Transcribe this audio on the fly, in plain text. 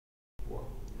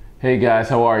Hey guys,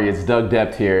 how are you? It's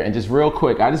Depte here. And just real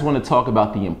quick, I just want to talk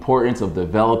about the importance of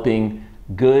developing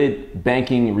good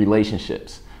banking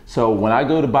relationships. So when I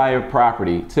go to buy a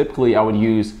property, typically I would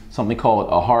use something called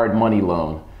a hard money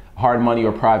loan, hard money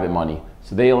or private money.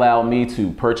 So they allow me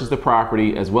to purchase the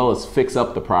property as well as fix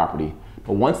up the property.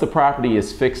 But once the property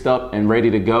is fixed up and ready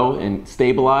to go and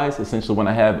stabilized, essentially when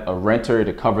I have a renter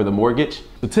to cover the mortgage.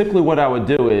 So typically what I would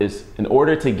do is, in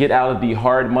order to get out of the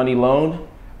hard money loan,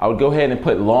 I would go ahead and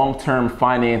put long-term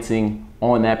financing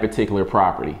on that particular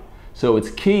property. So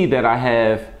it's key that I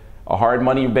have a hard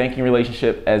money banking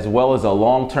relationship as well as a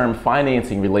long-term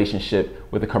financing relationship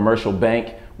with a commercial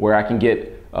bank where I can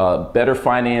get better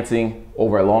financing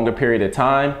over a longer period of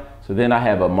time. So then I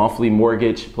have a monthly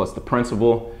mortgage plus the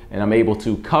principal, and I'm able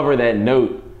to cover that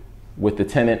note with the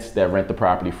tenants that rent the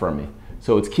property from me.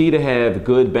 So it's key to have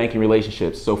good banking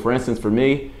relationships. So for instance, for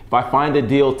me, if I find a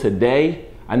deal today,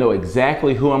 I know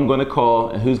exactly who I'm going to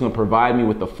call and who's going to provide me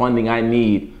with the funding I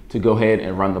need to go ahead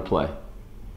and run the play.